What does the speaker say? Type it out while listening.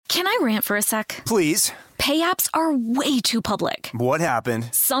Can I rant for a sec? Please. Pay apps are way too public. What happened?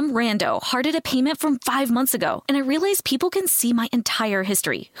 Some rando hearted a payment from 5 months ago, and I realized people can see my entire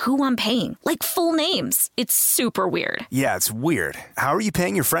history, who I'm paying, like full names. It's super weird. Yeah, it's weird. How are you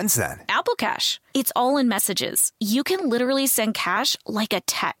paying your friends then? Apple Cash. It's all in messages. You can literally send cash like a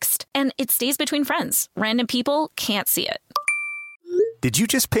text, and it stays between friends. Random people can't see it. Did you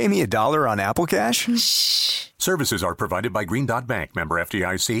just pay me $1 on Apple Cash? Shh. Services are provided by Green Dot Bank. Member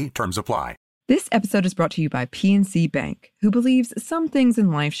FDIC. Terms apply. This episode is brought to you by PNC Bank, who believes some things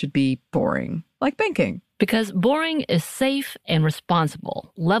in life should be boring, like banking. Because boring is safe and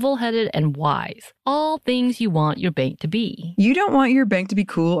responsible, level-headed and wise. All things you want your bank to be. You don't want your bank to be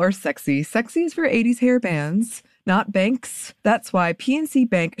cool or sexy. Sexy is for 80s hair bands, not banks. That's why PNC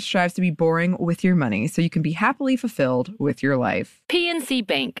Bank strives to be boring with your money so you can be happily fulfilled with your life. PNC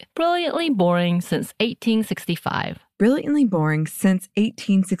Bank, brilliantly boring since 1865. Brilliantly Boring Since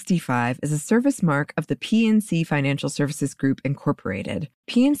 1865 is a service mark of the PNC Financial Services Group, Incorporated.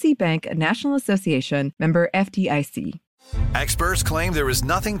 PNC Bank, a National Association, member FDIC. Experts claim there is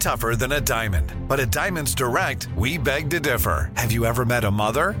nothing tougher than a diamond. But at Diamonds Direct, we beg to differ. Have you ever met a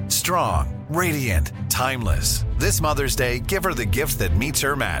mother? Strong, radiant, timeless. This Mother's Day, give her the gift that meets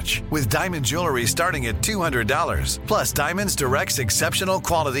her match. With diamond jewelry starting at $200. Plus Diamonds Direct's exceptional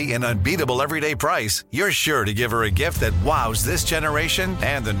quality and unbeatable everyday price, you're sure to give her a gift that wows this generation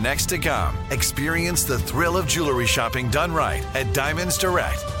and the next to come. Experience the thrill of jewelry shopping done right at Diamonds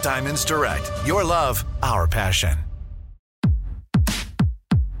Direct. Diamonds Direct. Your love, our passion.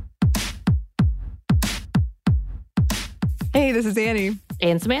 Hey, this is Annie.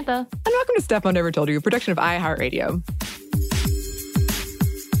 And Samantha. And welcome to Stuff Mom Never Told You, a production of iHeartRadio.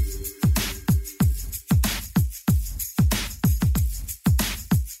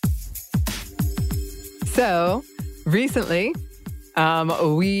 So, recently,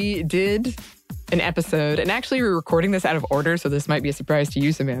 we did an episode, and actually we're recording this out of order, so this might be a surprise to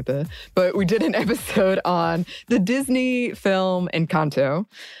you, Samantha, but we did an episode on the Disney film Encanto.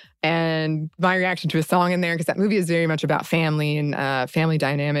 And my reaction to a song in there, because that movie is very much about family and family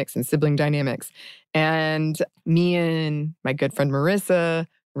dynamics and sibling dynamics. And me and my good friend Marissa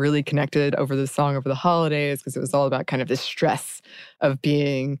really connected over the song over the holidays because it was all about kind of the stress of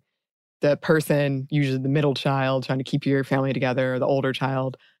being the person, usually the middle child, trying to keep your family together, or the older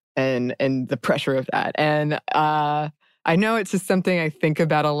child, and the pressure of that. And I know it's just something I think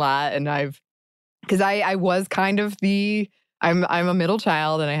about a lot, and because I was kind of I'm a middle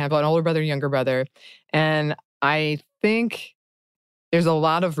child, and I have an older brother and younger brother. And I think there's a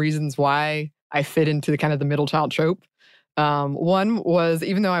lot of reasons why I fit into the kind of the middle child trope. One was,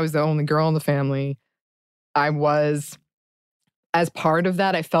 even though I was the only girl in the family, as part of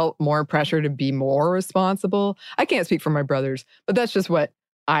that, I felt more pressure to be more responsible. I can't speak for my brothers, but that's just what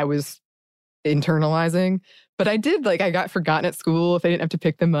I was internalizing. But I did, I got forgotten at school if I didn't have to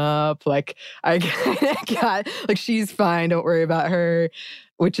pick them up. I got, she's fine, don't worry about her.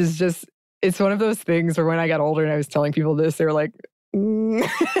 Which is just, it's one of those things where when I got older and I was telling people this, they were like, are you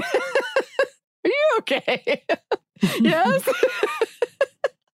okay? Yes?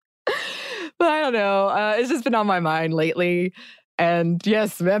 But I don't know. It's just been on my mind lately. And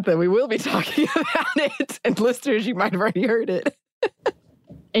yes, Samantha, we will be talking about it. And listeners, you might have already heard it.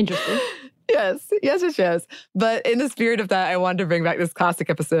 Interesting. Yes. But in the spirit of that, I wanted to bring back this classic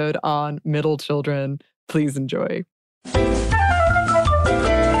episode on middle children. Please enjoy.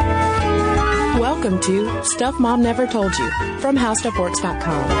 Welcome to Stuff Mom Never Told You from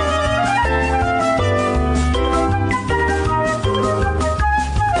HowStuffWorks.com.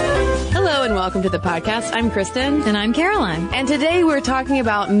 Hello and welcome to the podcast. I'm Kristen. And I'm Caroline. And today we're talking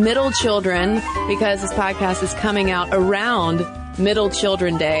about middle children because this podcast is coming out around Middle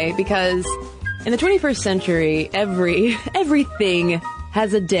Children Day, because in the 21st century, everything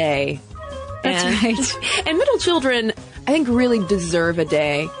has a day. That's right. And middle children, I think, really deserve a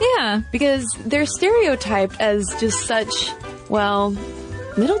day. Yeah. Because they're stereotyped as just such,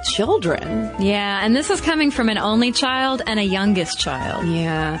 middle children. Yeah, and this is coming from an only child and a youngest child.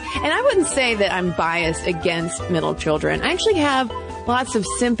 Yeah. And I wouldn't say that I'm biased against middle children. I actually have lots of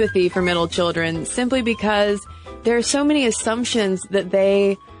sympathy for middle children simply because there are so many assumptions that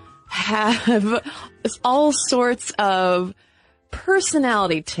they have all sorts of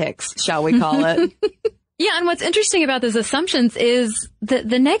personality tics, shall we call it. Yeah, and what's interesting about those assumptions is that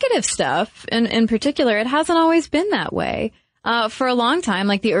the negative stuff, in particular, it hasn't always been that way. For a long time,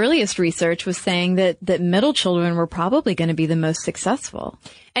 the earliest research was saying that middle children were probably going to be the most successful.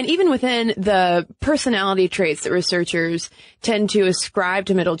 And even within the personality traits that researchers tend to ascribe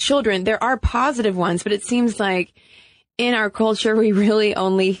to middle children, there are positive ones, but it seems like in our culture, we really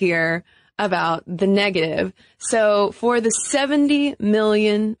only hear about the negative. So for the 70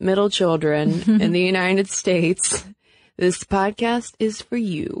 million middle children in the United States, this podcast is for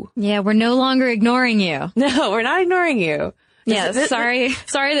you. Yeah, we're no longer ignoring you. No, we're not ignoring you. Yeah, sorry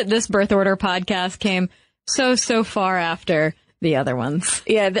that this birth order podcast came so far after the other ones.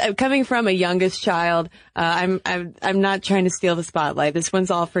 Yeah, coming from a youngest child, I'm not trying to steal the spotlight. This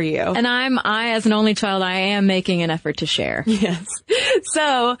one's all for you. And I as an only child, I am making an effort to share. Yes.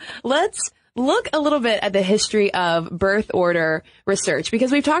 So let's look a little bit at the history of birth order research,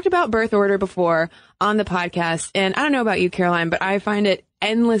 because we've talked about birth order before on the podcast. And I don't know about you, Caroline, but I find it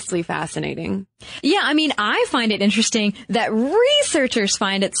endlessly fascinating. Yeah, I mean, I find it interesting that researchers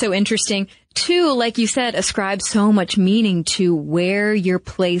find it so interesting to, like you said, ascribe so much meaning to where your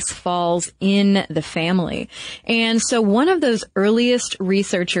place falls in the family. And so one of those earliest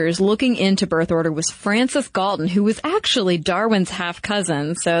researchers looking into birth order was Francis Galton, who was actually Darwin's half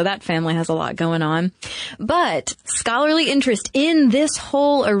cousin. So that family has a lot going on. But scholarly interest in this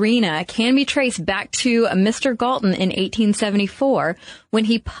whole arena can be traced back to Mr. Galton in 1874 when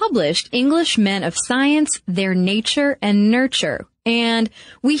he published English Men of Science, Their Nature and Nurture. And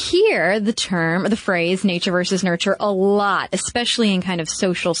we hear the phrase nature versus nurture a lot, especially in kind of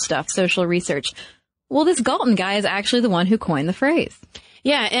social stuff, social research. Well, this Galton guy is actually the one who coined the phrase.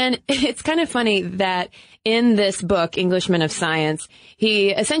 Yeah, and it's kind of funny that in this book, English Men of Science, he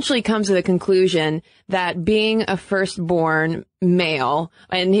essentially comes to the conclusion that being a firstborn male,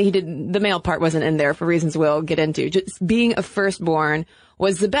 and the male part wasn't in there for reasons we'll get into, just being a firstborn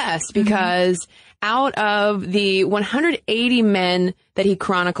was the best because out of the 180 men that he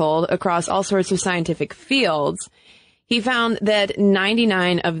chronicled across all sorts of scientific fields, he found that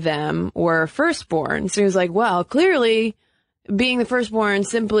 99 of them were firstborn. So he was like, well, clearly being the firstborn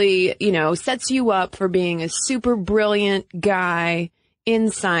simply, sets you up for being a super brilliant guy in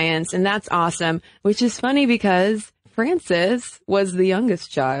science. And that's awesome, which is funny because Francis was the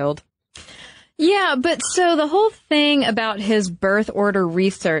youngest child. Yeah, but so the whole thing about his birth order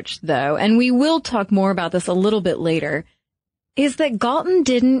research, though, and we will talk more about this a little bit later, is that Galton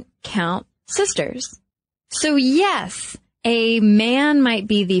didn't count sisters. So yes, a man might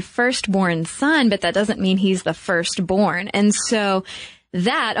be the firstborn son, but that doesn't mean he's the firstborn. And so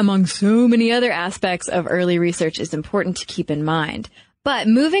that, among so many other aspects of early research, is important to keep in mind. But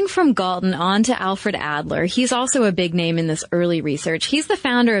moving from Galton on to Alfred Adler, he's also a big name in this early research. He's the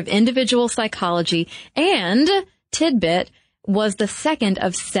founder of individual psychology and, tidbit, was the second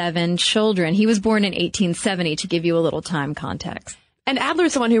of 7 children. He was born in 1870, to give you a little time context. And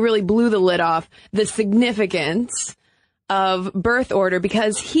Adler's the one who really blew the lid off the significance of birth order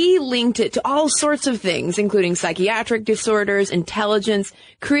because he linked it to all sorts of things, including psychiatric disorders, intelligence,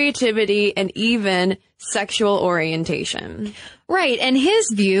 creativity, and even sexual orientation. Right. And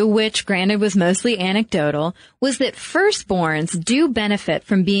his view, which granted was mostly anecdotal, was that firstborns do benefit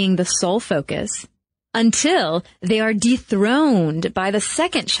from being the sole focus until they are dethroned by the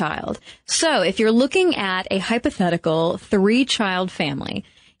second child. So if you're looking at a hypothetical 3-child family,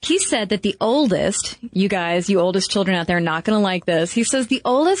 he said that the oldest, you guys, you oldest children out there are not going to like this. He says the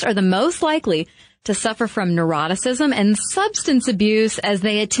oldest are the most likely to suffer from neuroticism and substance abuse as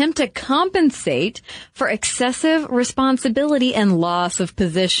they attempt to compensate for excessive responsibility and loss of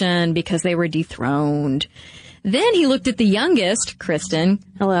position because they were dethroned. Then he looked at the youngest, Kristen.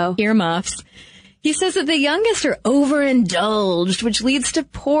 Hello. Earmuffs. He says that the youngest are overindulged, which leads to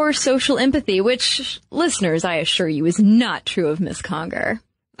poor social empathy, which, listeners, I assure you, is not true of Miss Conger.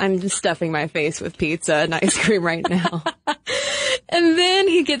 I'm just stuffing my face with pizza and ice cream right now. And then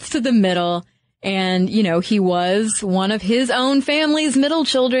he gets to the middle, and, he was one of his own family's middle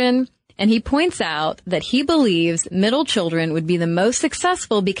children. And he points out that he believes middle children would be the most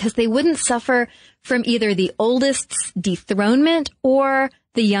successful because they wouldn't suffer from either the oldest's dethronement or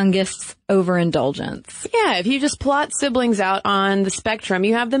the youngest's overindulgence. Yeah, if you just plot siblings out on the spectrum,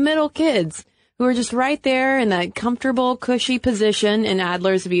 you have the middle kids who are just right there in that comfortable, cushy position in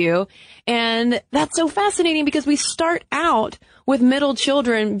Adler's view. And that's so fascinating because we start out with middle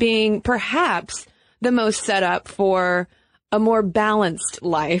children being perhaps the most set up for a more balanced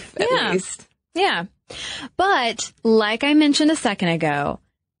life, at least. Yeah. But like I mentioned a second ago,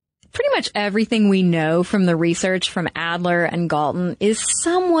 pretty much everything we know from the research from Adler and Galton is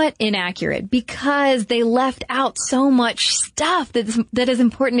somewhat inaccurate because they left out so much stuff that is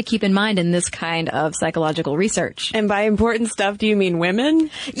important to keep in mind in this kind of psychological research. And by important stuff, do you mean women?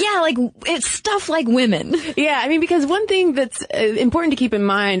 Yeah, it's stuff like women. Yeah, because one thing that's important to keep in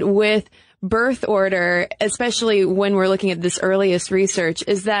mind with birth order, especially when we're looking at this earliest research,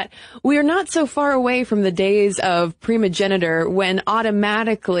 is that we are not so far away from the days of primogeniture when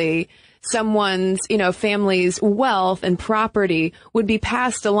automatically someone's, family's wealth and property would be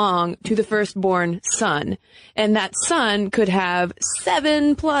passed along to the firstborn son. And that son could have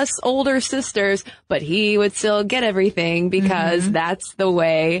 7+ older sisters, but he would still get everything because that's the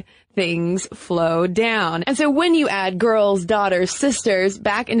way things flow down. And so when you add girls, daughters, sisters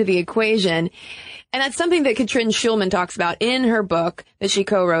back into the equation, and that's something that Katrin Schulman talks about in her book that she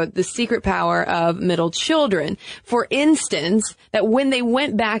co-wrote, The Secret Power of Middle Children. For instance, that when they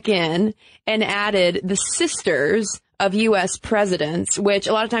went back in and added the sisters of U.S. presidents, which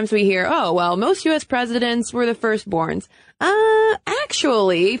a lot of times we hear, oh, well, most U.S. presidents were the firstborns.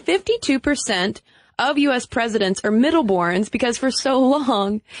 Actually, 52% of U.S. presidents are middleborns because for so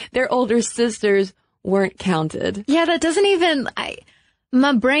long, their older sisters weren't counted. Yeah, that doesn't even...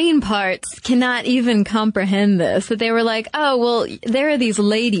 My brain parts cannot even comprehend this, that they were like, oh, well, there are these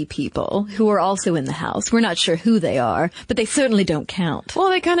lady people who are also in the house. We're not sure who they are, but they certainly don't count. Well,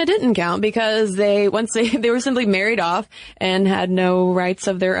 they kind of didn't count because they were simply married off and had no rights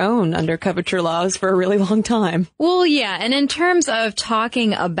of their own under coverture laws for a really long time. Well, yeah. And in terms of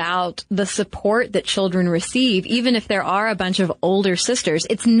talking about the support that children receive, even if there are a bunch of older sisters,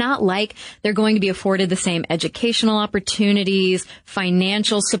 it's not like they're going to be afforded the same educational opportunities, financial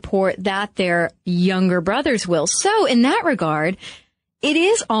support that their younger brothers will. So in that regard, it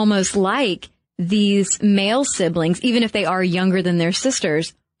is almost like these male siblings, even if they are younger than their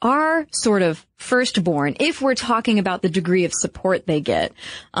sisters, are sort of firstborn if we're talking about the degree of support they get.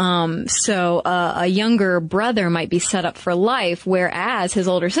 So a younger brother might be set up for life, whereas his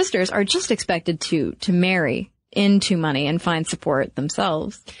older sisters are just expected to marry into money and find support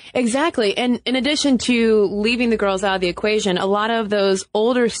themselves. Exactly. And in addition to leaving the girls out of the equation, a lot of those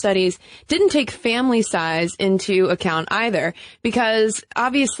older studies didn't take family size into account either, because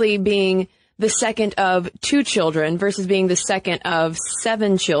obviously being the second of 2 children versus being the second of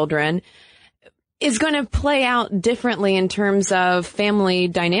 7 children is going to play out differently in terms of family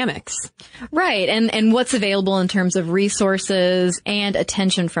dynamics. Right. And what's available in terms of resources and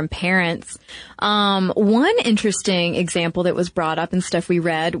attention from parents. One interesting example that was brought up in stuff we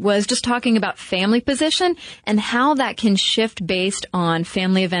read was just talking about family position and how that can shift based on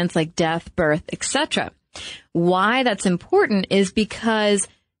family events like death, birth, etc. Why that's important is because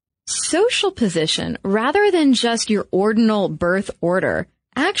social position, rather than just your ordinal birth order,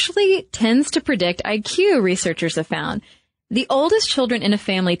 actually tends to predict IQ, researchers have found. The oldest children in a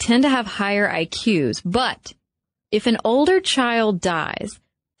family tend to have higher IQs, but if an older child dies,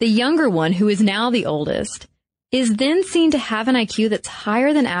 the younger one, who is now the oldest, is then seen to have an IQ that's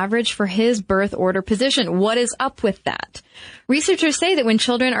higher than average for his birth order position. What is up with that? Researchers say that when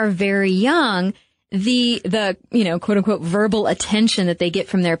children are very young, the quote unquote verbal attention that they get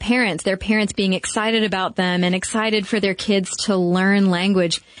from their parents being excited about them and excited for their kids to learn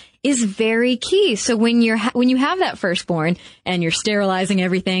language is very key. So when you have that firstborn and you're sterilizing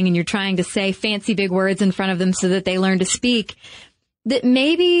everything and you're trying to say fancy big words in front of them so that they learn to speak, that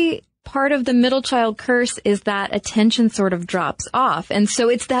maybe part of the middle child curse is that attention sort of drops off. And so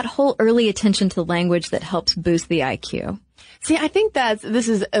it's that whole early attention to language that helps boost the IQ. See, I think this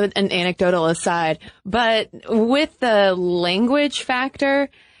is an anecdotal aside, but with the language factor,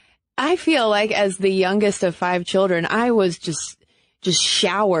 I feel like as the youngest of 5 children, I was just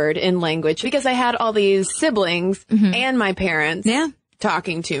showered in language because I had all these siblings and my parents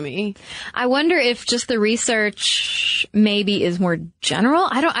talking to me. I wonder if just the research maybe is more general.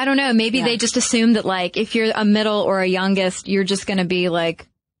 I don't know. Maybe they just assume that like if you're a middle or a youngest, you're just going to be like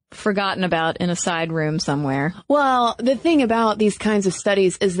forgotten about in a side room somewhere. Well, the thing about these kinds of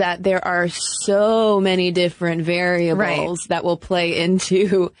studies is that there are so many different variables that will play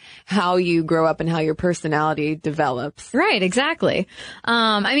into how you grow up and how your personality develops. Right, exactly.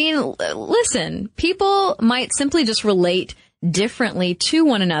 Listen, people might simply just relate differently to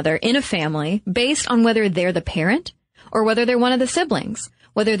one another in a family based on whether they're the parent or whether they're one of the siblings,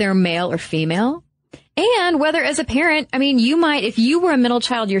 whether they're male or female. And whether as a parent, you might, if you were a middle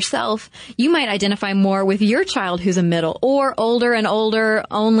child yourself, you might identify more with your child who's a middle or older and older,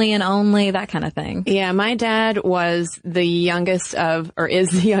 only and only, that kind of thing. Yeah, my dad was the youngest is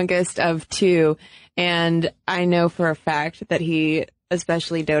the youngest of 2. And I know for a fact that he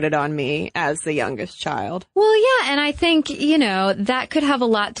especially doted on me as the youngest child. Well, yeah. And I think, that could have a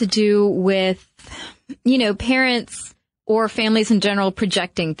lot to do with, parents or families in general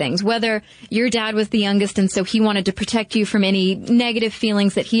projecting things, whether your dad was the youngest and so he wanted to protect you from any negative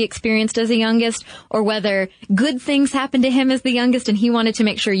feelings that he experienced as the youngest, or whether good things happened to him as the youngest and he wanted to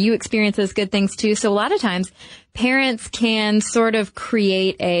make sure you experience those good things too. So a lot of times parents can sort of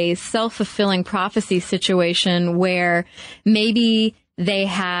create a self-fulfilling prophecy situation where maybe they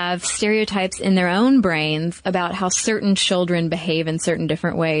have stereotypes in their own brains about how certain children behave in certain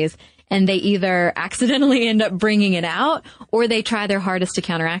different ways. And they either accidentally end up bringing it out or they try their hardest to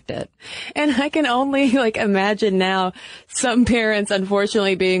counteract it. And I can only imagine now some parents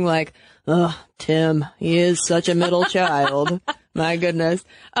unfortunately being like, oh, Tim, he is such a middle child. My goodness.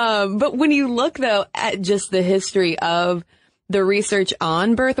 But when you look though at just the history of the research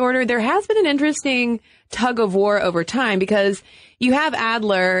on birth order, there has been an interesting tug of war over time because you have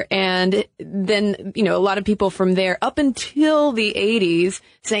Adler and then, a lot of people from there up until the 80s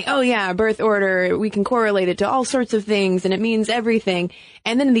saying, oh yeah, birth order, we can correlate it to all sorts of things and it means everything.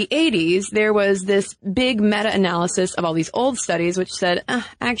 And then in the 80s, there was this big meta-analysis of all these old studies which said,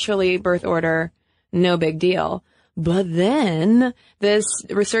 actually, birth order, no big deal. But then this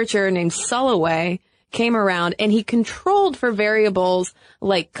researcher named Sulloway came around and he controlled for variables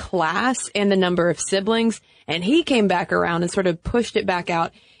like class and the number of siblings. And he came back around and sort of pushed it back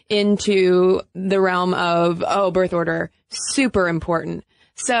out into the realm of, birth order, super important.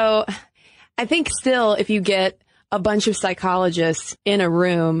 So I think still if you get a bunch of psychologists in a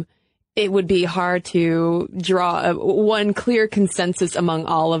room, it would be hard to draw one clear consensus among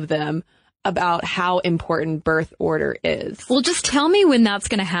all of them about how important birth order is. Well, just tell me when that's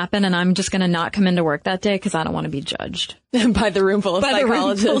going to happen, and I'm just going to not come into work that day because I don't want to be judged. By the room full of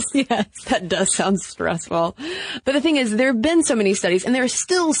psychologists. Yes. That does sound stressful. But the thing is, there have been so many studies, and there are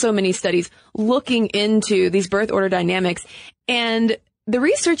still so many studies looking into these birth order dynamics. And the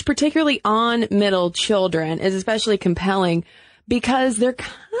research, particularly on middle children, is especially compelling because they're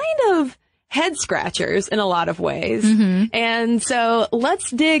kind of head scratchers in a lot of ways. Mm-hmm. And so let's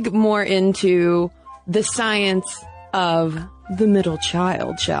dig more into the science of the middle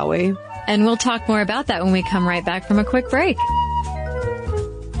child, shall we? And we'll talk more about that when we come right back from a quick break.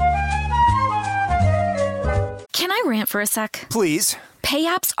 Can I rant for a sec? Please. Pay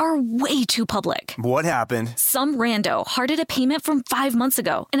apps are way too public. What happened? Some rando hearted a payment from 5 months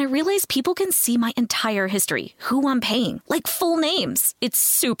ago, and I realized people can see my entire history, who I'm paying, like full names. It's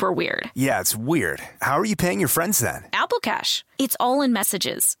super weird. Yeah, it's weird. How are you paying your friends then? Apple Cash. It's all in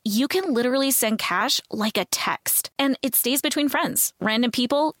messages. You can literally send cash like a text, and it stays between friends. Random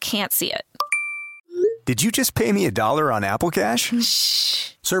people can't see it. Did you just pay me $1 on Apple Cash?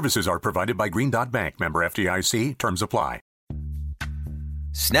 Shh. Services are provided by Green Dot Bank, member FDIC. Terms apply.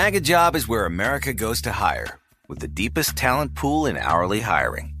 Snag a Job is where America goes to hire, with the deepest talent pool in hourly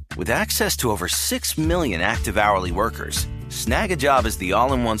hiring. With access to over 6 million active hourly workers, Snag a Job is the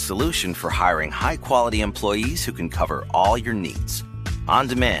all-in-one solution for hiring high-quality employees who can cover all your needs. On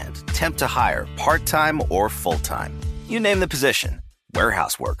demand, temp to hire, part-time or full-time. You name the position.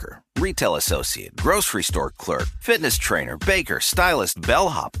 Warehouse worker, retail associate, grocery store clerk, fitness trainer, baker, stylist,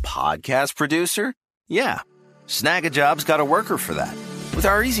 bellhop, podcast producer. Yeah, Snag a Job's got a worker for that. With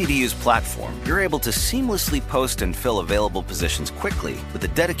our easy-to-use platform, you're able to seamlessly post and fill available positions quickly with a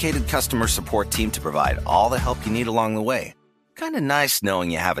dedicated customer support team to provide all the help you need along the way. Kind of nice knowing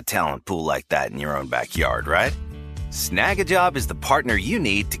you have a talent pool like that in your own backyard, right? Snag a Job is the partner you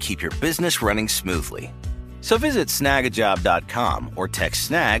need to keep your business running smoothly. So visit snagajob.com or text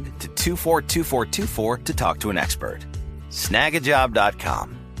snag to 242424 to talk to an expert.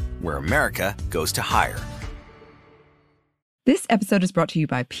 Snagajob.com, where America goes to hire. This episode is brought to you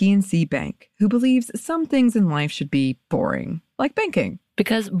by PNC Bank, who believes some things in life should be boring, like banking.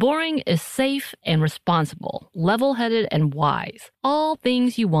 Because boring is safe and responsible, level-headed and wise. All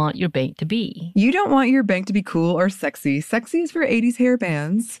things you want your bank to be. You don't want your bank to be cool or sexy. Sexy is for 80s hair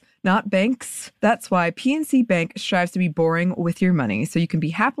bands, not banks. That's why PNC Bank strives to be boring with your money so you can be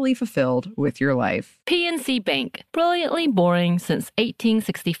happily fulfilled with your life. PNC Bank, brilliantly boring since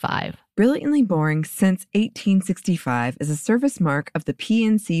 1865. Brilliantly Boring Since 1865 is a service mark of the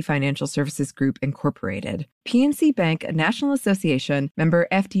PNC Financial Services Group, Incorporated. PNC Bank, a National Association, member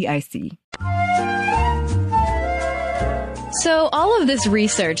FDIC. So all of this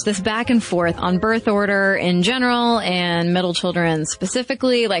research, this back and forth on birth order in general and middle children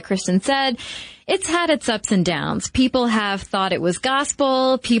specifically, like Kristen said, it's had its ups and downs. People have thought it was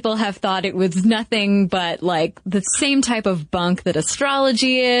gospel. People have thought it was nothing but like the same type of bunk that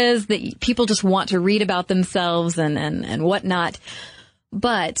astrology is, that people just want to read about themselves and whatnot.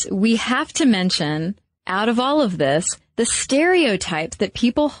 But we have to mention, out of all of this, the stereotypes that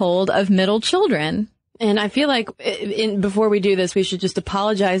people hold of middle children. And I feel like before we do this, we should just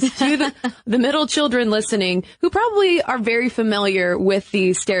apologize to the middle children listening who probably are very familiar with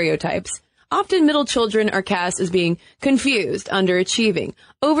these stereotypes. Often middle children are cast as being confused, underachieving,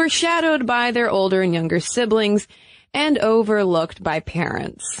 overshadowed by their older and younger siblings, and overlooked by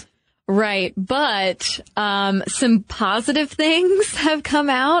parents. Right. But some positive things have come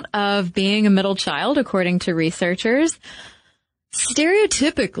out of being a middle child, according to researchers.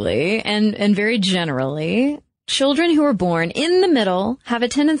 Stereotypically and very generally, children who are born in the middle have a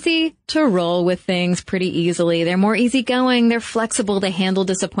tendency to roll with things pretty easily. They're more easygoing. They're flexible. They handle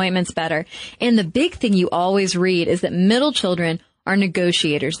disappointments better. And the big thing you always read is that middle children are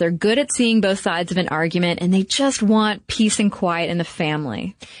negotiators. They're good at seeing both sides of an argument, and they just want peace and quiet in the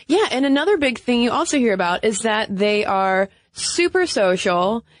family. Yeah, and another big thing you also hear about is that they are super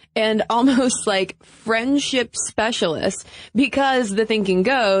social and almost like friendship specialists, because the thinking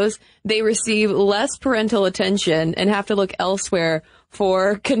goes they receive less parental attention and have to look elsewhere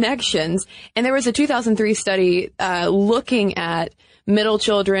for connections. And there was a 2003 study looking at middle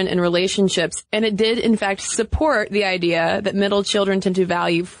children and relationships, and it did in fact support the idea that middle children tend to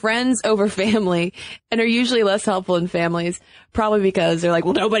value friends over family and are usually less helpful in families, probably because they're like,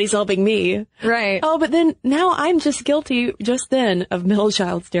 well, nobody's helping me. Right. Oh, but then now I'm just guilty just then of middle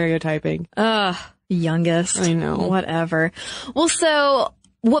child stereotyping. Youngest. I know. Whatever. Well, so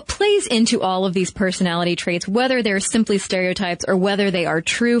what plays into all of these personality traits, whether they're simply stereotypes or whether they are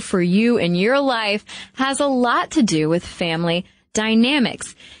true for you in your life, has a lot to do with family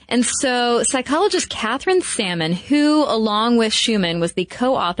dynamics. And so psychologist Catherine Salmon, who along with Schumann was the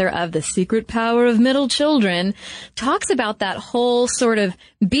co-author of The Secret Power of Middle Children, talks about that whole sort of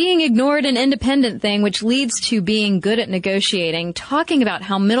being ignored and independent thing, which leads to being good at negotiating, talking about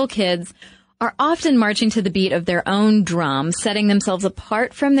how middle kids are often marching to the beat of their own drum, setting themselves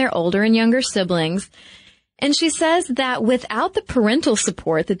apart from their older and younger siblings. And she says that without the parental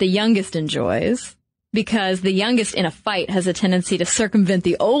support that the youngest enjoys, because the youngest in a fight has a tendency to circumvent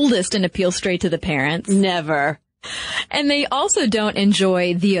the oldest and appeal straight to the parents. Never. And they also don't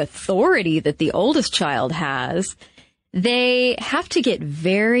enjoy the authority that the oldest child has. They have to get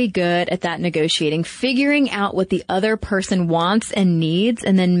very good at that negotiating, figuring out what the other person wants and needs,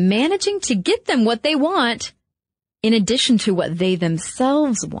 and then managing to get them what they want in addition to what they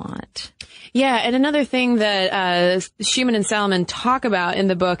themselves want. Yeah, and another thing that Schumann and Salmon talk about in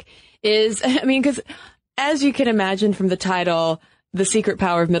the book is, I mean, because as you can imagine from the title, The Secret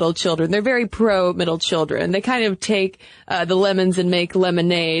Power of Middle Children, they're very pro-middle children. They kind of take the lemons and make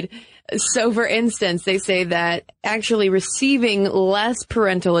lemonade. So, for instance, they say that actually receiving less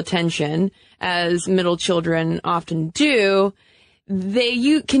parental attention, as middle children often do,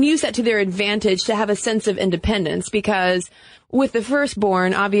 they can use that to their advantage to have a sense of independence, because with the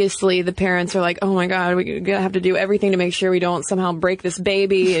firstborn, obviously the parents are like, oh my God, we're going to have to do everything to make sure we don't somehow break this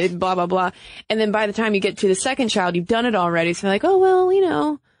baby, blah, blah, blah. And then by the time you get to the second child, you've done it already. So they're like, oh, well, you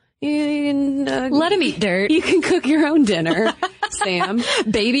know, you can, let him eat dirt. You can cook your own dinner, Sam.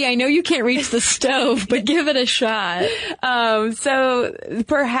 Baby, I know you can't reach the stove, but give it a shot. So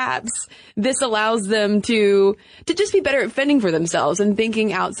perhaps this allows them to just be better at fending for themselves and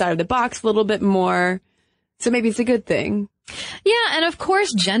thinking outside of the box a little bit more. So maybe it's a good thing. Yeah, and of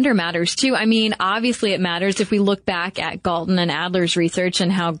course, gender matters too. I mean, obviously it matters if we look back at Galton and Adler's research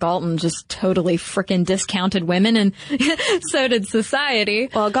and how Galton just totally frickin' discounted women, and so did society.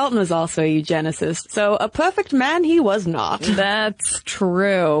 Well, Galton was also a eugenicist, so a perfect man he was not. That's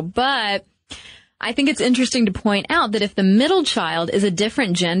true, but I think it's interesting to point out that if the middle child is a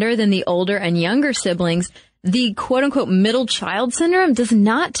different gender than the older and younger siblings, the quote-unquote middle child syndrome does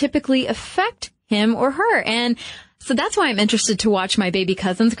not typically affect him or her. And so that's why I'm interested to watch my baby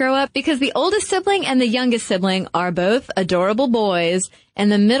cousins grow up, because the oldest sibling and the youngest sibling are both adorable boys,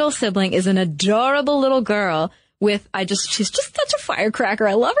 and the middle sibling is an adorable little girl with, she's just such a firecracker.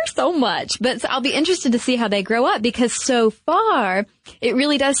 I love her so much. But so I'll be interested to see how they grow up, because so far it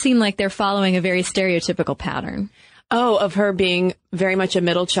really does seem like they're following a very stereotypical pattern. Oh, of her being very much a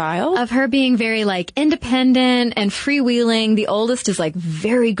middle child? Of her being very, like, independent and freewheeling. The oldest is, like,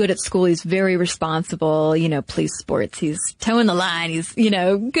 very good at school. He's very responsible, plays sports. He's toeing the line. He's,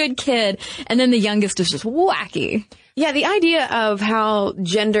 good kid. And then the youngest is just wacky. Yeah, the idea of how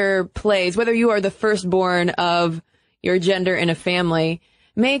gender plays, whether you are the firstborn of your gender in a family,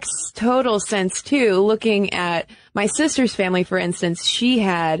 makes total sense, too. Looking at my sister's family, for instance, she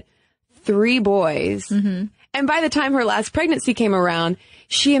had 3 boys. Mm-hmm. And by the time her last pregnancy came around,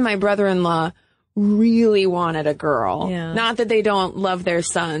 she and my brother-in-law really wanted a girl. Yeah. Not that they don't love their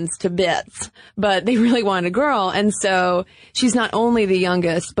sons to bits, but they really wanted a girl. And so she's not only the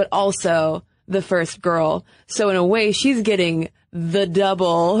youngest, but also the first girl. So in a way, she's getting the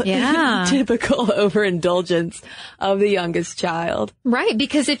double typical overindulgence of the youngest child. Right,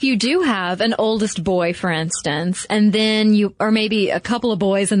 because if you do have an oldest boy, for instance, and then or maybe a couple of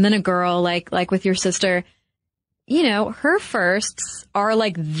boys and then a girl, like with your sister, you know, her firsts are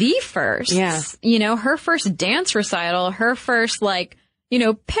like the firsts. Yeah. You know, her first dance recital, her first, like, you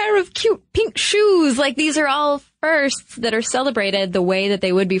know, pair of cute pink shoes. Like, these are all firsts that are celebrated the way that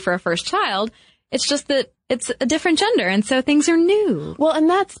they would be for a first child. It's just that it's a different gender, and so things are new. Well, and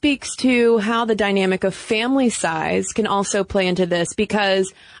that speaks to how the dynamic of family size can also play into this,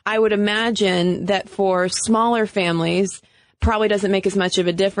 because I would imagine that for smaller families, probably doesn't make as much of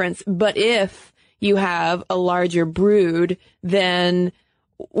a difference. But if you have a larger brood, then,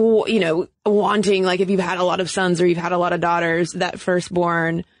 you know, wanting, like if you've had a lot of sons or you've had a lot of daughters, that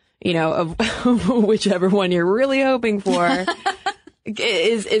firstborn, you know, of whichever one you're really hoping for,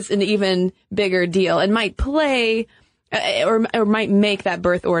 is an even bigger deal and might play or might make that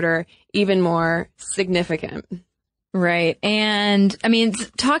birth order even more significant. Right. And I mean,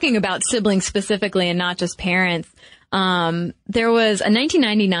 talking about siblings specifically and not just parents, there was a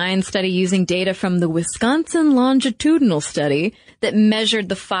 1999 study using data from the Wisconsin Longitudinal Study that measured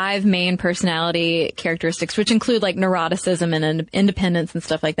the 5 main personality characteristics, which include like neuroticism and independence and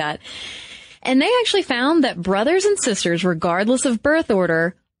stuff like that. And they actually found that brothers and sisters, regardless of birth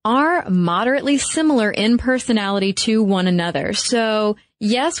order, are moderately similar in personality to one another. So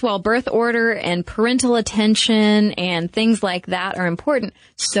yes, while birth order and parental attention and things like that are important,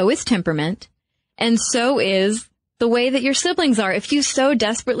 so is temperament, and so is the way that your siblings are. If you so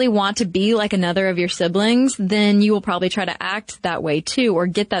desperately want to be like another of your siblings, then you will probably try to act that way too, or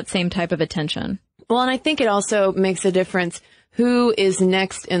get that same type of attention. Well, and I think it also makes a difference who is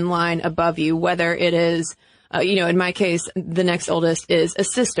next in line above you, whether it is, you know, in my case, the next oldest is a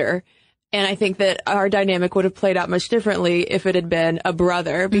sister. And I think that our dynamic would have played out much differently if it had been a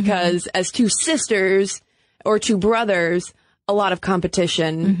brother, because as 2 sisters or 2 brothers, a lot of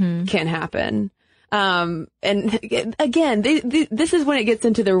competition can happen. And again, this is when it gets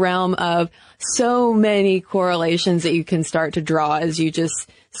into the realm of so many correlations that you can start to draw as you just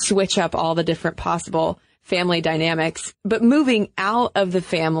switch up all the different possible family dynamics. But moving out of the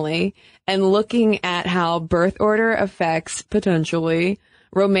family and looking at how birth order affects potentially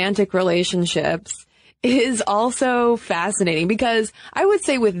romantic relationships is also fascinating, because I would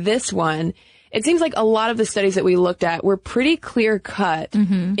say with this one, it seems like a lot of the studies that we looked at were pretty clear cut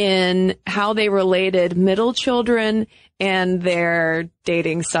in how they related middle children and their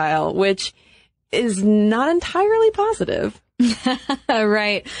dating style, which is not entirely positive.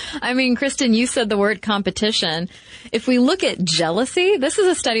 Right. I mean, Kristen, you said the word competition. If we look at jealousy, this is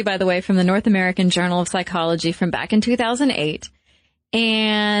a study, by the way, from the North American Journal of Psychology from back in 2008.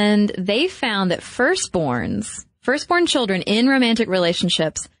 And they found that firstborn children in romantic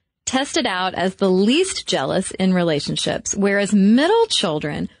relationships tested out as the least jealous in relationships, whereas middle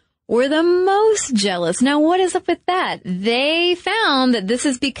children were the most jealous. Now, what is up with that? They found that this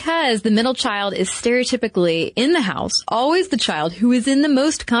is because the middle child is stereotypically in the house, always the child who is in the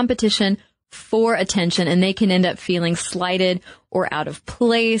most competition for attention, and they can end up feeling slighted or out of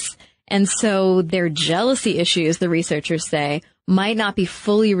place. And so their jealousy issues, the researchers say, might not be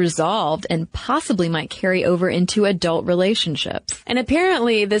fully resolved and possibly might carry over into adult relationships. And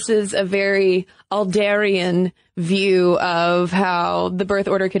apparently this is a very Alderian view of how the birth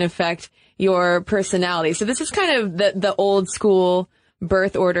order can affect your personality. So this is kind of the old school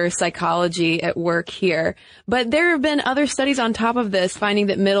birth order psychology at work here. But there have been other studies on top of this finding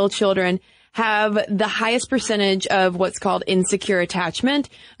that middle children have the highest percentage of what's called insecure attachment.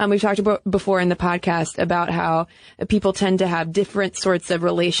 We've talked about before in the podcast about how people tend to have different sorts of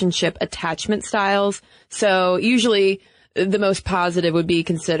relationship attachment styles. So usually the most positive would be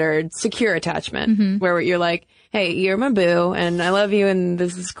considered secure attachment, where you're like, hey, you're my boo and I love you and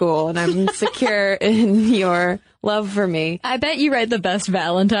this is cool and I'm secure in your love for me. I bet you write the best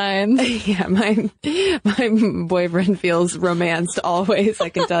Valentines. Yeah, my boyfriend feels romanced always, I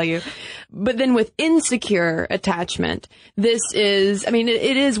can tell you. But then with insecure attachment, this is, I mean,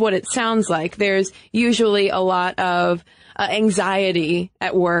 it is what it sounds like. There's usually a lot of anxiety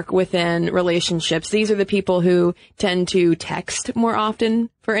at work within relationships. These are the people who tend to text more often,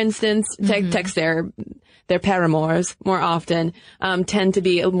 for instance, text their paramours more often, tend to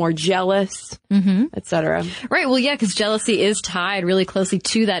be more jealous, etc. Right. Well, yeah, because jealousy is tied really closely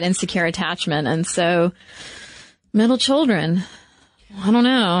to that insecure attachment. And so middle children, I don't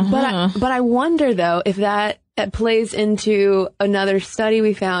know. But I wonder, though, if that plays into another study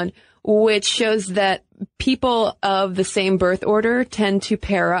we found, which shows that people of the same birth order tend to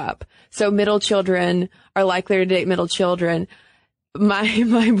pair up. So middle children are likely to date middle children. My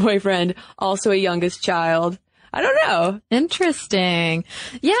boyfriend, also a youngest child. I don't know. Interesting.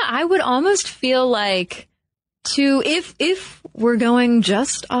 Yeah, I would almost feel like if we're going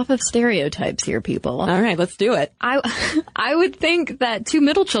just off of stereotypes here, people. All right, let's do it. I would think that 2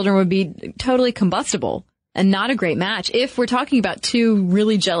 middle children would be totally combustible and not a great match. If we're talking about 2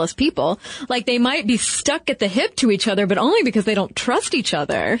 really jealous people, like they might be stuck at the hip to each other, but only because they don't trust each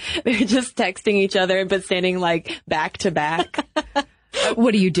other. They're just texting each other, but standing like back to back.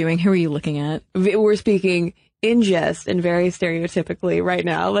 What are you doing? Who are you looking at? We're speaking in jest and very stereotypically right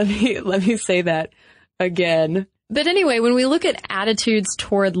now. Let me say that again. But anyway, when we look at attitudes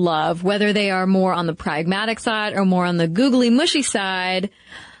toward love, whether they are more on the pragmatic side or more on the googly mushy side,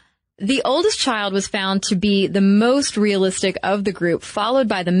 the oldest child was found to be the most realistic of the group, followed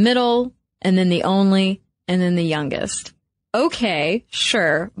by the middle, and then the only, and then the youngest. Okay,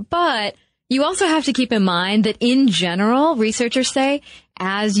 sure. But you also have to keep in mind that in general, researchers say,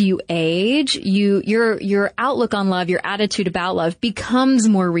 as you age, your outlook on love, your attitude about love becomes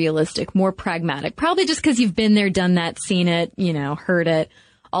more realistic, more pragmatic. Probably just because you've been there, done that, seen it, heard it,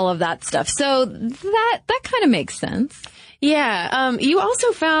 all of that stuff. So that kind of makes sense. Yeah. You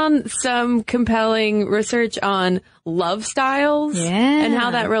also found some compelling research on love styles and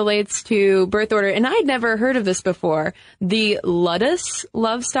how that relates to birth order. And I'd never heard of this before. The Ludus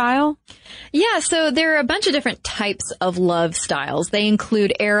love style. Yeah. So there are a bunch of different types of love styles. They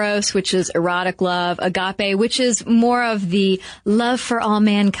include Eros, which is erotic love, Agape, which is more of the love for all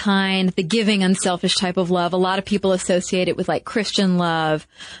mankind, the giving, unselfish type of love. A lot of people associate it with like Christian love.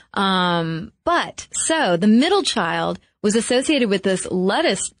 But the middle child was associated with this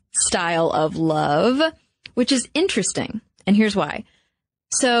Ludus style of love, which is interesting. And here's why.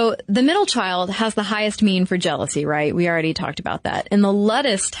 So the middle child has the highest mean for jealousy, right? We already talked about that. And the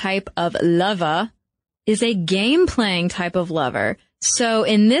Ludus type of lover is a game-playing type of lover. So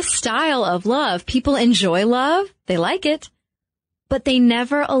in this style of love, people enjoy love, they like it, but they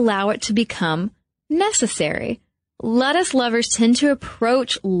never allow it to become necessary. Ludus lovers tend to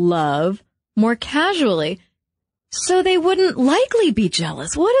approach love more casually, so they wouldn't likely be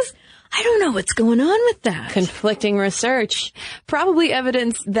jealous. I don't know what's going on with that. Conflicting research. Probably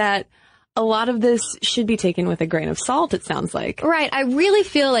evidence that a lot of this should be taken with a grain of salt, it sounds like. Right. I really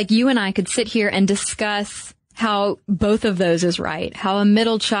feel like you and I could sit here and discuss how both of those is right. How a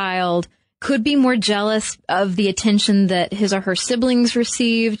middle child could be more jealous of the attention that his or her siblings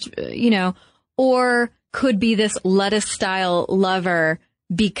received, or could be this Ludus style lover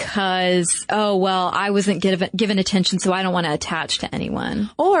because, I wasn't given attention, so I don't want to attach to anyone.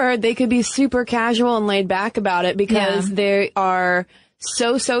 Or they could be super casual and laid back about it because they are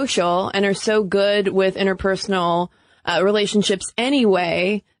so social and are so good with interpersonal relationships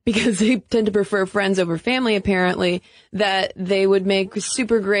anyway, because they tend to prefer friends over family, apparently, that they would make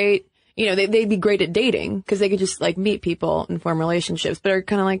super great, they'd be great at dating because they could just like meet people and form relationships, but are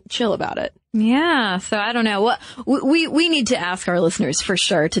kind of like chill about it. Yeah. So I don't know. We need to ask our listeners for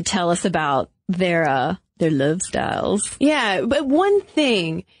sure to tell us about their love styles. Yeah. But one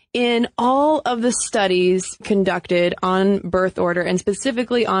thing in all of the studies conducted on birth order and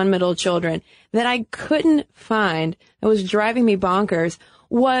specifically on middle children that I couldn't find that was driving me bonkers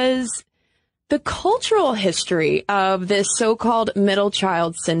was the cultural history of this so-called middle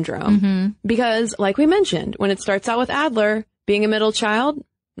child syndrome. Mm-hmm. Because like we mentioned, when it starts out with Adler, being a middle child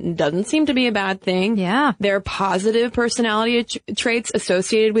doesn't seem to be a bad thing. Yeah. There are positive personality traits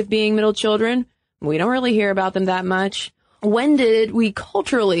associated with being middle children. We don't really hear about them that much. When did we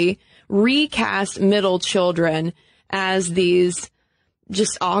culturally recast middle children as these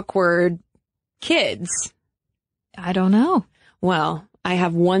just awkward kids? I don't know. Well, I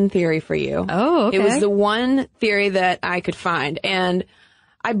have one theory for you. Oh, okay. It was the one theory that I could find, and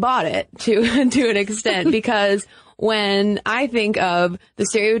I bought it to an extent because when I think of the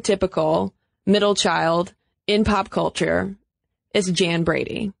stereotypical middle child in pop culture, it's Jan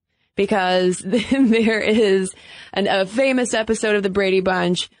Brady. Because there is a famous episode of the Brady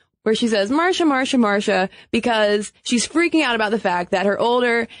Bunch where she says, Marcia, Marcia, Marcia, because she's freaking out about the fact that her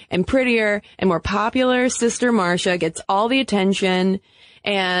older and prettier and more popular sister Marcia gets all the attention,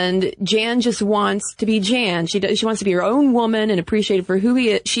 and Jan just wants to be Jan. She wants to be her own woman and appreciated for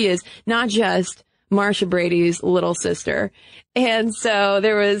who she is, not just Marcia Brady's little sister. And so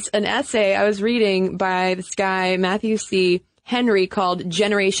there was an essay I was reading by this guy, Matthew C. Henry, called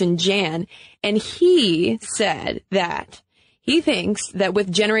Generation Jan, and he said that he thinks that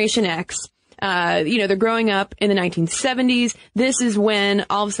with Generation X, they're growing up in the 1970s. This is when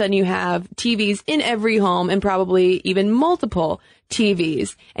all of a sudden you have TVs in every home and probably even multiple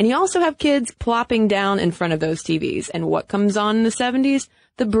TVs. And you also have kids plopping down in front of those TVs. And what comes on in the 70s?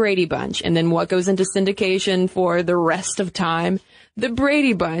 The Brady Bunch. And then what goes into syndication for the rest of time? The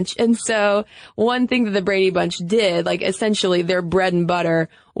Brady Bunch. And so one thing that the Brady Bunch did, like essentially their bread and butter,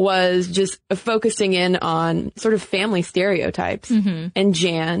 was just focusing in on sort of family stereotypes. Mm-hmm. And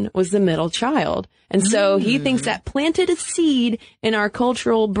Jan was the middle child. And so he thinks that planted a seed in our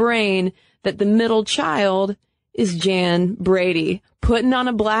cultural brain that the middle child is Jan Brady, putting on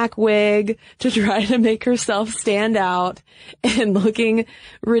a black wig to try to make herself stand out and looking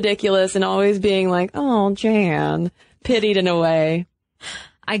ridiculous and always being like, oh, Jan, pitied in a way.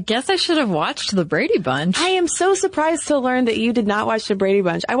 I guess I should have watched the Brady Bunch. I am so surprised to learn that you did not watch the Brady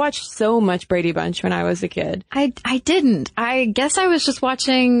Bunch. I watched so much Brady Bunch when I was a kid. I didn't. I guess I was just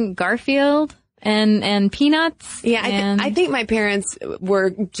watching Garfield and Peanuts. Yeah, I think my parents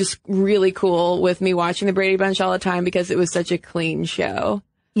were just really cool with me watching the Brady Bunch all the time because it was such a clean show.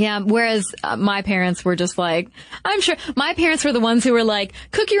 Yeah, whereas my parents were just like, I'm sure my parents were the ones who were like,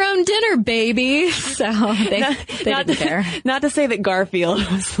 cook your own dinner, baby. So they didn't care. Not to say that Garfield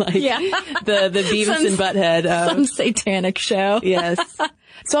was like the Beavis and Butthead of some satanic show. Yes.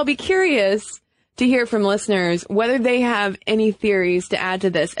 So I'll be curious to hear from listeners whether they have any theories to add to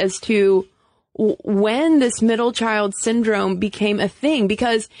this as to when this middle child syndrome became a thing,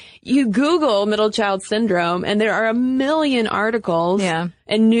 because you Google middle child syndrome and there are a million articles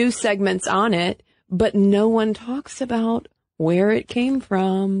and news segments on it, but no one talks about where it came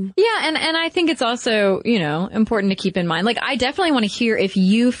from. Yeah, and I think it's also, important to keep in mind. Like, I definitely want to hear if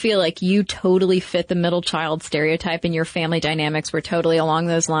you feel like you totally fit the middle child stereotype and your family dynamics were totally along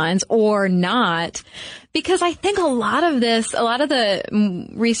those lines or not. Because I think a lot of the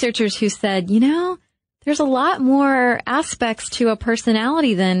researchers who said, there's a lot more aspects to a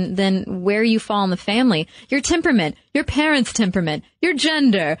personality than where you fall in the family. Your temperament, your parents' temperament, your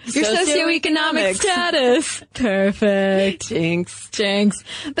gender, your socioeconomic status. Perfect. Jinx.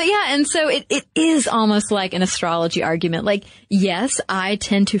 But yeah, and so it is almost like an astrology argument. Like, yes, I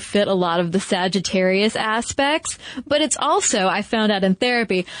tend to fit a lot of the Sagittarius aspects, but it's also, I found out in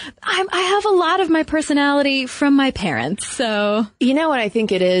therapy, I have a lot of my personality from my parents. So, you know what I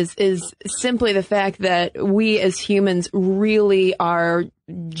think it is simply the fact that we as humans really are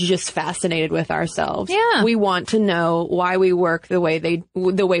just fascinated with ourselves. Yeah. We want to know why we work the way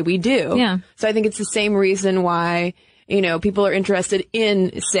we do. Yeah. So I think it's the same reason why, people are interested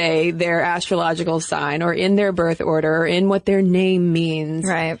in, say, their astrological sign or in their birth order or in what their name means.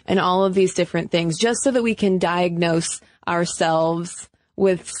 Right. And all of these different things, just so that we can diagnose ourselves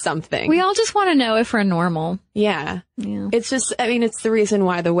with something. We all just want to know if we're normal. Yeah. It's just, it's the reason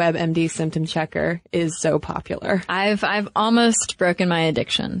why the WebMD symptom checker is so popular. I've almost broken my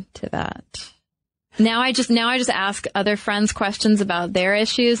addiction to that. Now I just ask other friends questions about their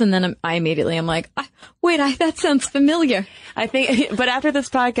issues, and then I immediately am like, that sounds familiar. I think, but after this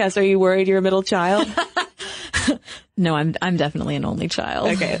podcast, are you worried you're a middle child? No, I'm definitely an only child.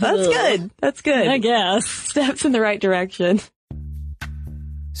 Okay, that's good. That's good. I guess. Steps in the right direction.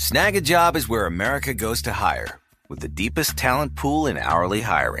 Snag a Job is where America goes to hire, with the deepest talent pool in hourly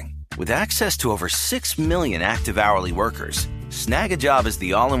hiring. With access to over 6 million active hourly workers, Snag a Job is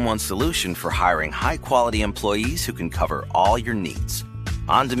the all-in-one solution for hiring high-quality employees who can cover all your needs.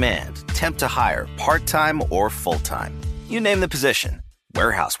 On demand, temp to hire, part-time or full-time. You name the position.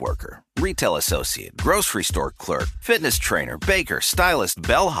 Warehouse worker, retail associate, grocery store clerk, fitness trainer, baker, stylist,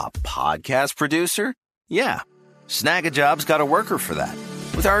 bellhop, podcast producer. Yeah, Snag a Job's got a worker for that.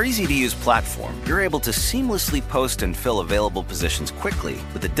 With our easy-to-use platform, you're able to seamlessly post and fill available positions quickly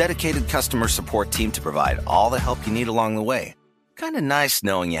with a dedicated customer support team to provide all the help you need along the way. Kind of nice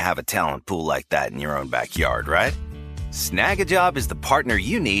knowing you have a talent pool like that in your own backyard, right? Snag a Job is the partner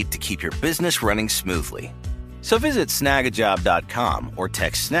you need to keep your business running smoothly. So visit snagajob.com or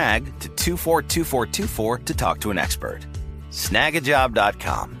text snag to 242424 to talk to an expert.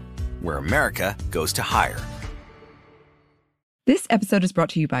 Snagajob.com, where America goes to hire. This episode is brought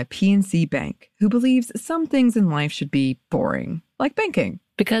to you by PNC Bank, who believes some things in life should be boring, like banking.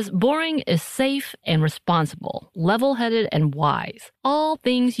 Because boring is safe and responsible, level-headed and wise. All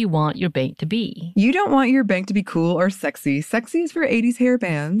things you want your bank to be. You don't want your bank to be cool or sexy. Sexy is for 80s hair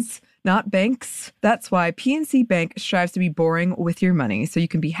bands, not banks. That's why PNC Bank strives to be boring with your money so you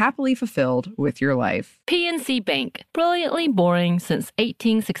can be happily fulfilled with your life. PNC Bank, brilliantly boring since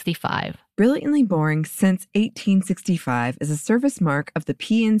 1865. Brilliantly Boring Since 1865 is a service mark of the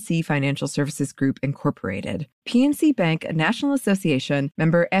PNC Financial Services Group, Incorporated. PNC Bank, a National Association,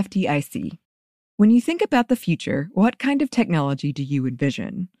 member FDIC. When you think about the future, what kind of technology do you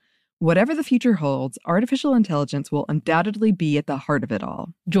envision? Whatever the future holds, artificial intelligence will undoubtedly be at the heart of it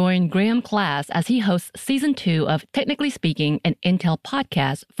all. Join Graham Class as he hosts Season 2 of Technically Speaking, an Intel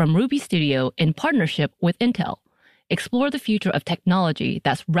podcast from Ruby Studio in partnership with Intel. Explore the future of technology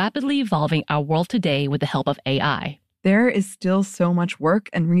that's rapidly evolving our world today with the help of AI. There is still so much work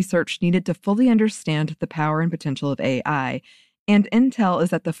and research needed to fully understand the power and potential of AI, and Intel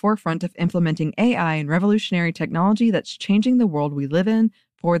is at the forefront of implementing AI and revolutionary technology that's changing the world we live in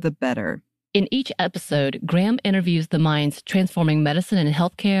for the better. In each episode, Graham interviews the minds transforming medicine and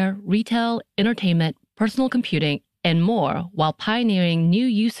healthcare, retail, entertainment, personal computing, and more while pioneering new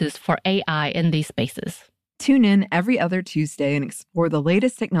uses for AI in these spaces. Tune in every other Tuesday and explore the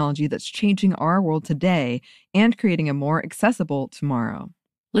latest technology that's changing our world today and creating a more accessible tomorrow.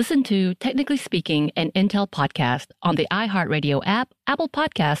 Listen to Technically Speaking, an Intel podcast on the iHeartRadio app, Apple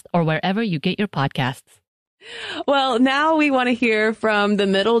Podcast, or wherever you get your podcasts. Well, now we want to hear from the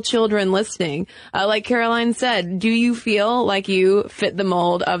middle children listening. Like Caroline said, do you feel like you fit the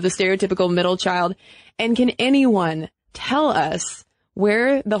mold of the stereotypical middle child? And can anyone tell us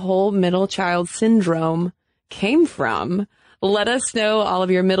where the whole middle child syndrome came from? Let us know all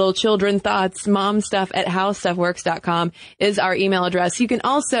of your middle children thoughts. momstuff@howstuffworks.com is our email address. You can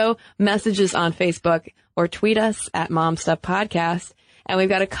also message us on Facebook or tweet us at momstuffpodcast. And we've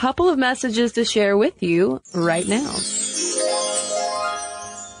got a couple of messages to share with you right now.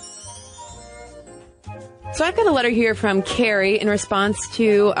 So I've got a letter here from Carrie in response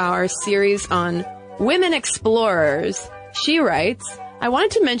to our series on women explorers. She writes, I wanted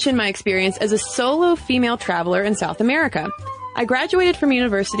to mention my experience as a solo female traveler in South America. I graduated from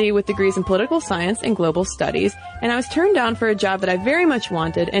university with degrees in political science and global studies, and I was turned down for a job that I very much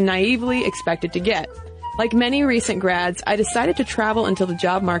wanted and naively expected to get. Like many recent grads, I decided to travel until the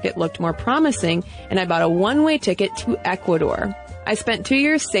job market looked more promising, and I bought a one-way ticket to Ecuador. I spent 2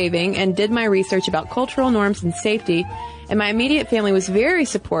 years saving and did my research about cultural norms and safety, and my immediate family was very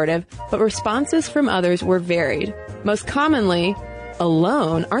supportive, but responses from others were varied. Most commonly,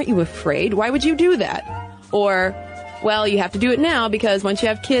 alone? Aren't you afraid? Why would you do that? Or, well, you have to do it now because once you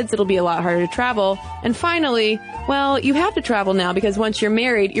have kids, it'll be a lot harder to travel. And finally, well, you have to travel now because once you're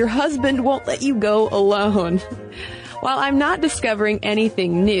married, your husband won't let you go alone. While I'm not discovering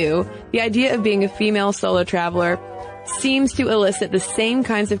anything new, the idea of being a female solo traveler seems to elicit the same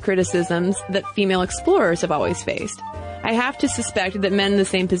kinds of criticisms that female explorers have always faced. I have to suspect that men in the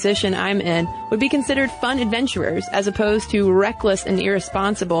same position I'm in would be considered fun adventurers as opposed to reckless and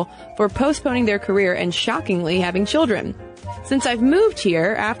irresponsible for postponing their career and shockingly having children. Since I've moved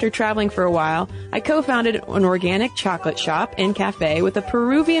here, after traveling for a while, I co-founded an organic chocolate shop and cafe with a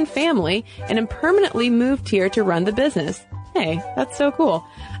Peruvian family and am permanently moved here to run the business. Hey, that's so cool.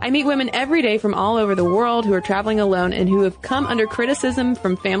 I meet women every day from all over the world who are traveling alone and who have come under criticism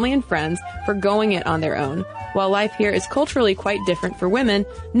from family and friends for going it on their own. While life here is culturally quite different for women,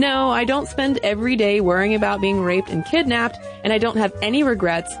 no, I don't spend every day worrying about being raped and kidnapped, and I don't have any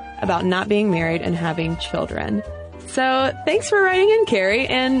regrets about not being married and having children. So thanks for writing in, Carrie,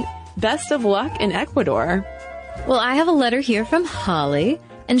 and best of luck in Ecuador. Well, I have a letter here from Holly,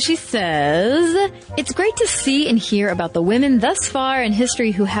 and she says, it's great to see and hear about the women thus far in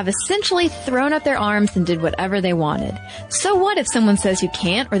history who have essentially thrown up their arms and did whatever they wanted. So what if someone says you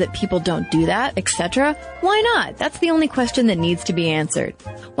can't or that people don't do that, etc.? Why not? That's the only question that needs to be answered.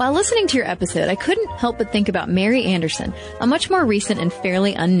 While listening to your episode, I couldn't help but think about Mary Anderson, a much more recent and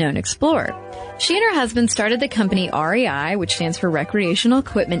fairly unknown explorer. She and her husband started the company REI, which stands for Recreational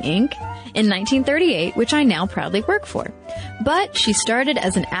Equipment, Inc., in 1938, which I now proudly work for. But she started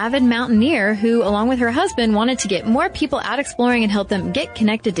as an avid mountaineer who, along with her husband, wanted to get more people out exploring and help them get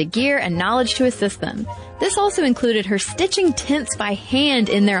connected to gear and knowledge to assist them. This also included her stitching tents by hand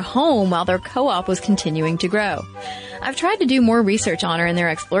in their home while their co-op was continuing to grow. I've tried to do more research on her in their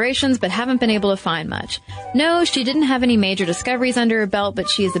explorations, but haven't been able to find much. No, she didn't have any major discoveries under her belt, but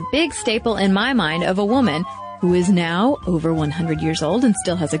she is a big staple in my mind of a woman who is now over 100 years old and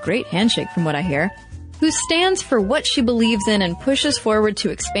still has a great handshake from what I hear, who stands for what she believes in and pushes forward to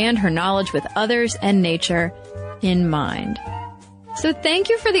expand her knowledge with others and nature in mind. So thank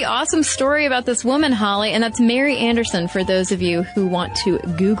you for the awesome story about this woman, Holly, and that's Mary Anderson for those of you who want to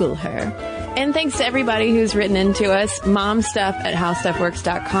Google her. And thanks to everybody who's written into us.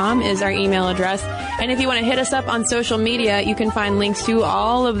 momstuff@howstuffworks.com is our email address. And if you want to hit us up on social media, you can find links to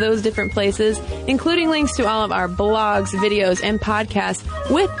all of those different places, including links to all of our blogs, videos, and podcasts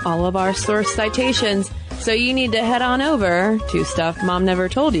with all of our source citations. So you need to head on over to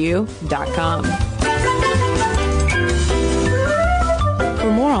stuffmomnevertoldyou.com.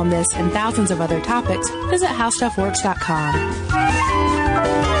 For more on this and thousands of other topics, visit howstuffworks.com.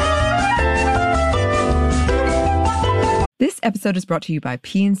 This episode is brought to you by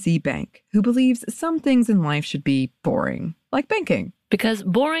PNC Bank, who believes some things in life should be boring, like banking. Because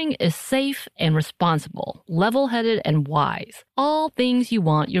boring is safe and responsible, level-headed and wise. All things you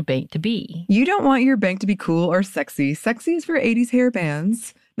want your bank to be. You don't want your bank to be cool or sexy. Sexy is for 80s hair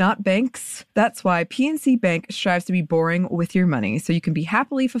bands, not banks. That's why PNC Bank strives to be boring with your money so you can be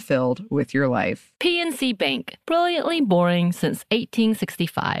happily fulfilled with your life. PNC Bank, brilliantly boring since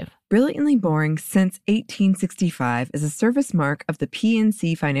 1865. Brilliantly Boring Since 1865 is a service mark of the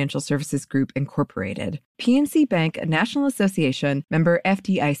PNC Financial Services Group, Incorporated. PNC Bank, a National Association, member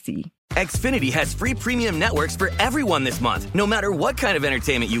FDIC. Xfinity has free premium networks for everyone this month, no matter what kind of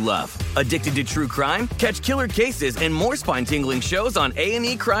entertainment you love. Addicted to true crime? Catch killer cases and more spine-tingling shows on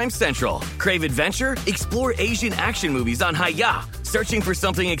A&E Crime Central. Crave adventure? Explore Asian action movies on Hi-Ya. Searching for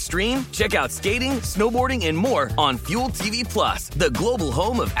something extreme? Check out skating, snowboarding, and more on Fuel TV Plus, the global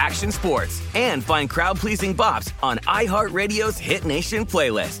home of action sports. And find crowd-pleasing bops on iHeartRadio's Hit Nation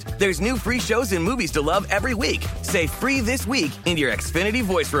playlist. There's new free shows and movies to love every week. Say free this week in your Xfinity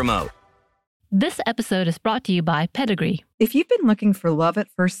voice remote. This episode is brought to you by Pedigree. If you've been looking for love at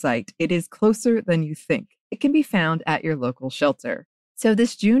first sight, it is closer than you think. It can be found at your local shelter. So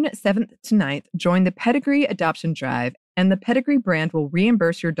this June 7th to 9th, join the Pedigree Adoption Drive, and the Pedigree brand will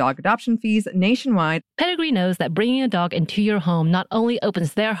reimburse your dog adoption fees nationwide. Pedigree knows that bringing a dog into your home not only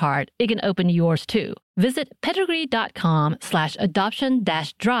opens their heart, it can open yours too. Visit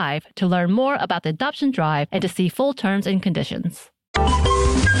pedigree.com/adoption-drive to learn more about the adoption drive and to see full terms and conditions.